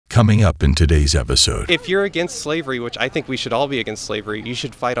Coming up in today's episode. If you're against slavery, which I think we should all be against slavery, you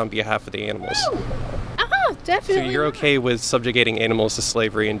should fight on behalf of the animals. Definitely. So you're okay with subjugating animals to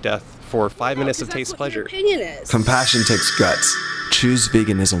slavery and death for 5 minutes of taste pleasure? What your opinion is. Compassion takes guts. Choose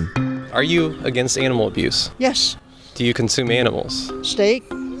veganism. Are you against animal abuse? Yes. Do you consume animals? Steak,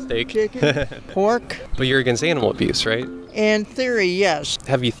 Steak? chicken, pork. But you're against animal abuse, right? In theory, yes.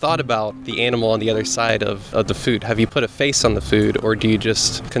 Have you thought about the animal on the other side of the food? Have you put a face on the food, or do you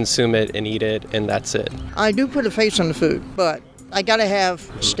just consume it and eat it and that's it? I do put a face on the food, but I gotta have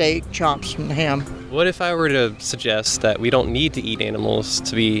steak, chops, and ham. What if I were to suggest that we don't need to eat animals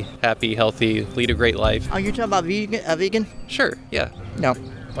to be happy, healthy, lead a great life? Are you talking about vegan? Sure, yeah. No.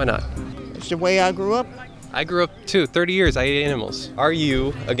 Why not? It's the way I grew up. I grew up too. 30 years I ate animals. Are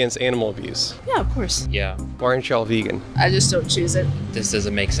you against animal abuse? Yeah, of course. Yeah, Why aren't y'all vegan? I just don't choose it. this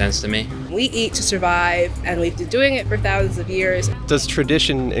doesn't make sense to me. We eat to survive, and we've been doing it for thousands of years. Does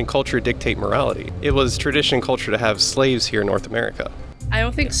tradition and culture dictate morality? It was tradition and culture to have slaves here in North America. I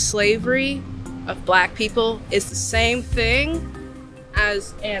don't think slavery of black people is the same thing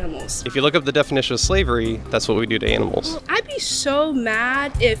as animals. If you look up the definition of slavery, that's what we do to animals. I'd be so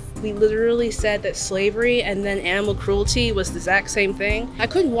mad if we literally said that slavery and then animal cruelty was the exact same thing. I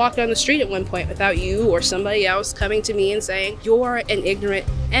couldn't walk down the street at one point without you or somebody else coming to me and saying, "You're an ignorant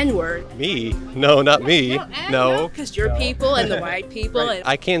N-word." Me? No, not me. No. Because you're people and the white people. And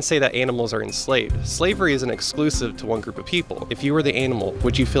I can't say that animals are enslaved. Slavery isn't exclusive to one group of people. If you were the animal,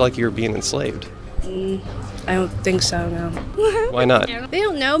 would you feel like you were being enslaved? I don't think so, no. Why not? They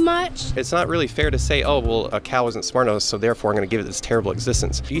don't know much. It's not really fair to say, oh, well, a cow isn't smart enough, so therefore I'm going to give it this terrible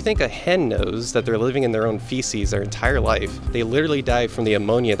existence. Do you think a hen knows that they're living in their own feces their entire life? They literally die from the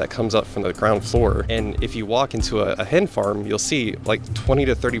ammonia that comes up from the ground floor. And if you walk into a hen farm, you'll see like 20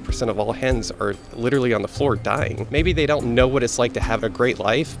 to 30% of all hens are literally on the floor dying. Maybe they don't know what it's like to have a great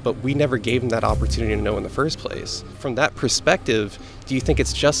life, but we never gave them that opportunity to know in the first place. From that perspective, do you think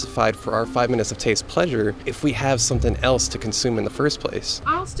it's justified for our 5 minutes of taste pleasure if we have something else to consume in the first place?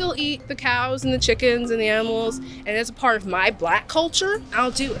 I'll still eat the cows and the chickens and the animals, and as a part of my black culture,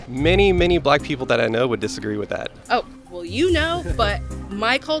 I'll do it. Many, many black people that I know would disagree with that. Oh, well, you know, but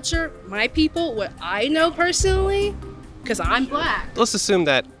my culture, my people, what I know personally, because I'm black. Let's assume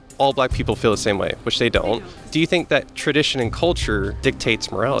that all black people feel the same way, which they don't. Do you think that tradition and culture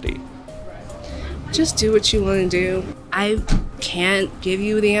dictates morality? Just do what you want to do. I can't give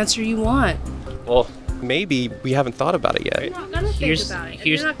you the answer you want. Well, maybe we haven't thought about it yet. You're not going to think about it.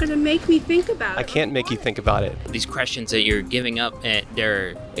 You're not going to make me think about it. I can't make you think about it. These questions that you're giving up,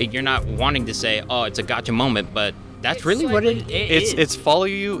 you're not wanting to say, oh, it's a gotcha moment, but that's really what it is. It's follow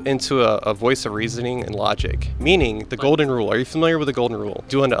you into a voice of reasoning and logic, meaning the golden rule. Are you familiar with the golden rule?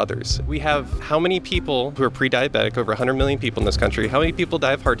 Do unto others. We have how many people who are pre-diabetic, over 100 million people in this country. How many people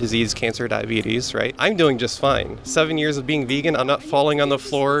die of heart disease, cancer, diabetes, right? I'm doing just fine. 7 years of being vegan, I'm not falling on the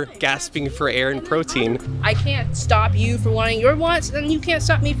floor, gasping for air and protein. I can't stop you from wanting your wants, and you can't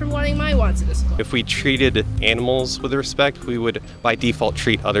stop me from wanting my wants at this point. If we treated animals with respect, we would by default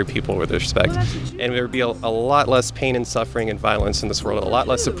treat other people with respect. And there would be a lot less pain and suffering and violence in this world, a lot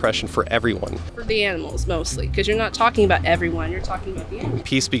less oppression for everyone. For the animals, mostly, because you're not talking about everyone, you're talking about the animals.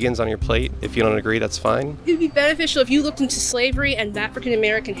 Peace begins on your plate. If you don't agree, that's fine. It would be beneficial if you looked into slavery and African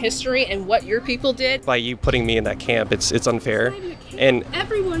American history and what your people did. By you putting me in that camp, it's unfair. And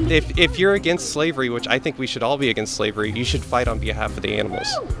Everyone. if you're against slavery, which I think we should all be against slavery, you should fight on behalf of the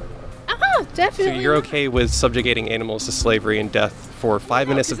animals. Definitely. So you're okay with subjugating animals to slavery and death for 5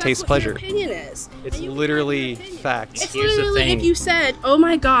 minutes of taste pleasure? That's what your opinion is. It's literally facts. It's Here's the literally, thing. if you said, "Oh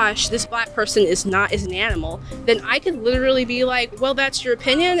my gosh, this black person is an animal," then I could literally be like, "Well, that's your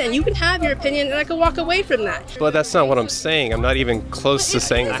opinion, and you can have your opinion, and I could walk away from that." But that's not what I'm saying. I'm not even close to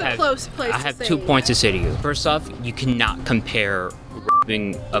saying It's that. a close place. I to have say 2 that. points to say to you. First off, you cannot compare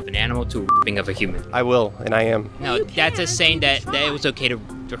raping of an animal to raping of a human. I will, and I am. No, you that's a can't. saying that it was okay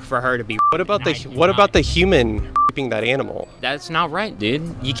for her to be. What about the human raping that animal? That's not right,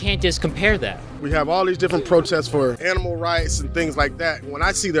 dude. You can't just compare that. We have all these different protests for animal rights and things like that. When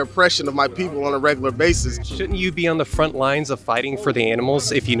I see the oppression of my people on a regular basis, Shouldn't you be on the front lines of fighting for the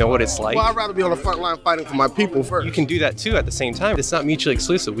animals if you know what it's like? well, I'd rather be on the front line fighting for my people first. You can do that too at the same time. It's not mutually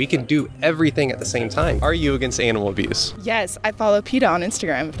exclusive. We can do everything at the same time. Are you against animal abuse? Yes, I follow PETA on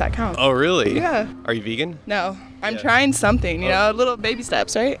Instagram, if that counts. Oh, really? Yeah. Are you vegan? No, I'm trying something, you know, little baby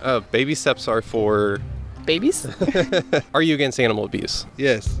steps, right? Baby steps are for... Babies? Are you against animal abuse?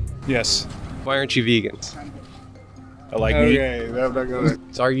 Yes. Yes. Why aren't you vegan? I like meat. Okay, that's not gonna.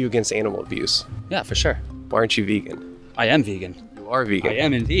 So are you against animal abuse? Yeah, for sure. Why aren't you vegan? I am vegan. You are vegan. I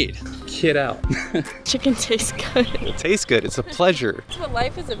am indeed. Get out. Chicken tastes good. It tastes good. It's a pleasure. That's what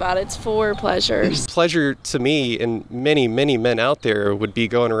life is about. It's for pleasures. Pleasure to me and many, many men out there would be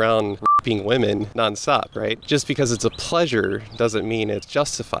going around raping women nonstop, right? Just because it's a pleasure doesn't mean it's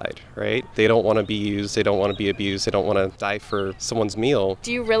justified, right? They don't want to be used. They don't want to be abused. They don't want to die for someone's meal.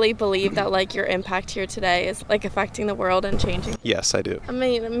 Do you really believe that like your impact here today is like affecting the world and changing? Yes, I do. I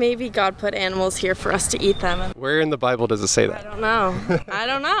mean, maybe God put animals here for us to eat them. Where in the Bible does it say I that? don't know. I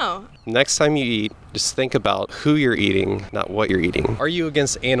don't know. Next time you eat, just think about who you're eating, not what you're eating. Are you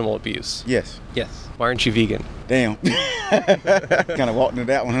against animal abuse? Yes. Yes. Why aren't you vegan? Damn. Kind of walked into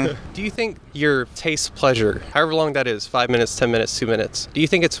that one, huh? Do you think your taste pleasure, however long that is, 5 minutes, 10 minutes, 2 minutes, do you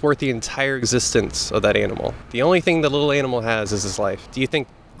think it's worth the entire existence of that animal? The only thing the little animal has is his life. Do you think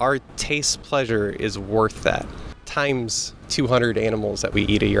our taste pleasure is worth that? Times 200 animals that we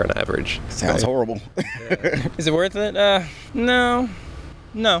eat a year on average. Sounds horrible. Is it worth it? No.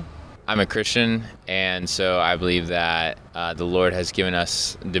 No. I'm a Christian, and so I believe that the Lord has given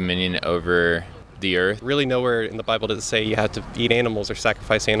us dominion over the earth. Really nowhere in the Bible does it say you have to eat animals or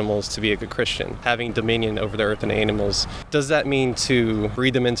sacrifice animals to be a good Christian. Having dominion over the earth and animals, does that mean to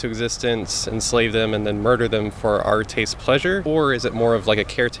breed them into existence, enslave them, and then murder them for our taste pleasure? Or is it more of like a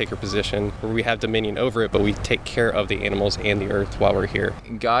caretaker position where we have dominion over it, but we take care of the animals and the earth while we're here?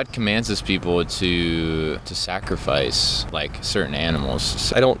 God commands his people to sacrifice like certain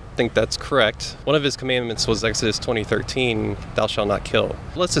animals. I don't think that's correct. One of his commandments was Exodus 20:13, thou shalt not kill.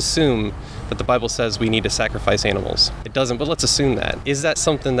 Let's assume that the Bible says we need to sacrifice animals. It doesn't, but let's assume that. Is that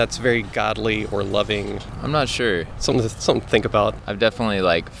something that's very godly or loving? I'm not sure. Something to think about. I've definitely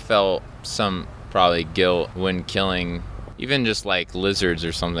like felt some probably guilt when killing even just like lizards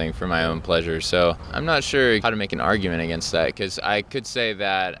or something for my own pleasure. So I'm not sure how to make an argument against that, because I could say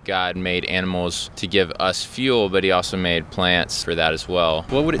that God made animals to give us fuel, but he also made plants for that as well.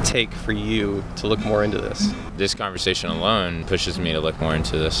 What would it take for you to look more into this? This conversation alone pushes me to look more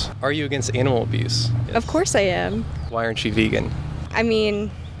into this. Are you against animal abuse? Yes. Of course I am. Why aren't you vegan? I mean,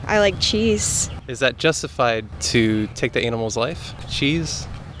 I like cheese. Is that justified to take the animal's life? Cheese?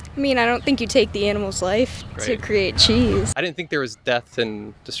 I mean, I don't think you take the animal's life to create cheese. I didn't think there was death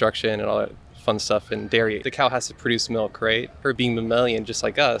and destruction and all that fun stuff in dairy. The cow has to produce milk, right? Her being mammalian, just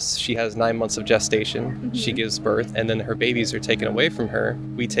like us, she has 9 months of gestation. She gives birth, and then her babies are taken away from her.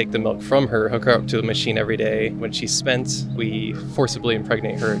 We take the milk from her, hook her up to a machine every day. When she's spent, we forcibly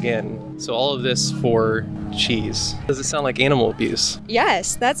impregnate her again. So all of this for cheese. Does it sound like animal abuse?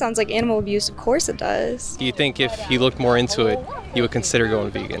 Yes, that sounds like animal abuse. Of course it does. Do you think if you looked more into it, you would consider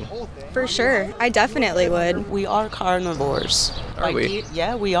going vegan? For sure. I definitely would. We are carnivores. Are we?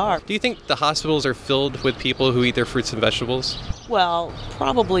 Yeah, we are. Do you think the hospitals are filled with people who eat their fruits and vegetables? Well,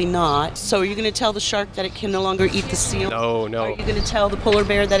 probably not. So are you going to tell the shark that it can no longer eat the seal? No. Are you going to tell the polar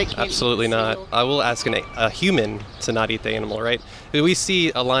bear that it can't Absolutely eat the not. seal? I will ask a human to not eat the animal, right? We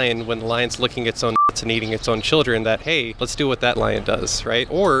see a lion, when the lion's licking its own nuts and eating its own children, that, hey, let's do what that lion does, right?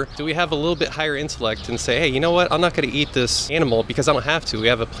 Or do we have a little bit higher intellect and say, hey, you know what? I'm not going to eat this animal because I don't have to. We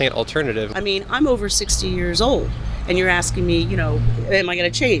have a plant alternative. I mean, I'm over 60 years old, and you're asking me, you know, am I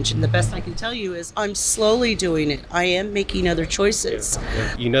going to change? And the best I can tell you is I'm slowly doing it. I am making other choices.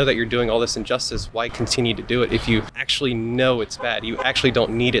 You know that you're doing all this injustice. Why continue to do it if you actually know it's bad? You actually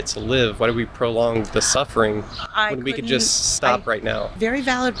don't need it to live. Why do we prolong the suffering when we could just stop right now? Very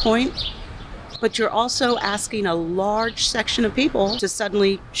valid point. But you're also asking a large section of people to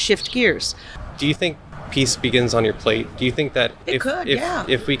suddenly shift gears. Do you think peace begins on your plate? Do you think that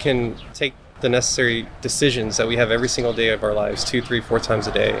if we can take the necessary decisions that we have every single day of our lives, 2, 3, 4 times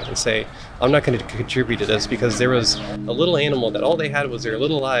a day, and say, I'm not going to contribute to this because there was a little animal that all they had was their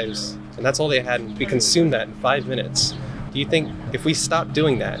little lives, and that's all they had, and we consumed that in 5 minutes. Do you think if we stopped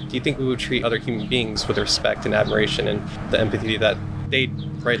doing that, do you think we would treat other human beings with respect and admiration and the empathy that they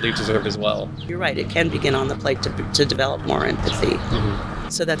rightly deserve as well? You're right, it can begin on the plate to develop more empathy.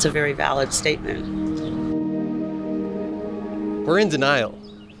 So that's a very valid statement. We're in denial.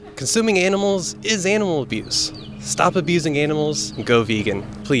 Consuming animals is animal abuse. Stop abusing animals and go vegan.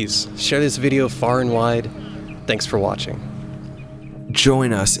 Please share this video far and wide. Thanks for watching.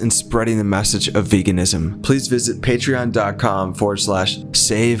 Join us in spreading the message of veganism. Please visit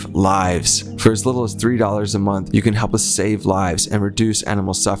patreon.com/save lives. For as little as $3 a month, you can help us save lives and reduce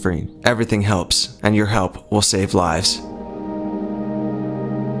animal suffering. Everything helps, and your help will save lives.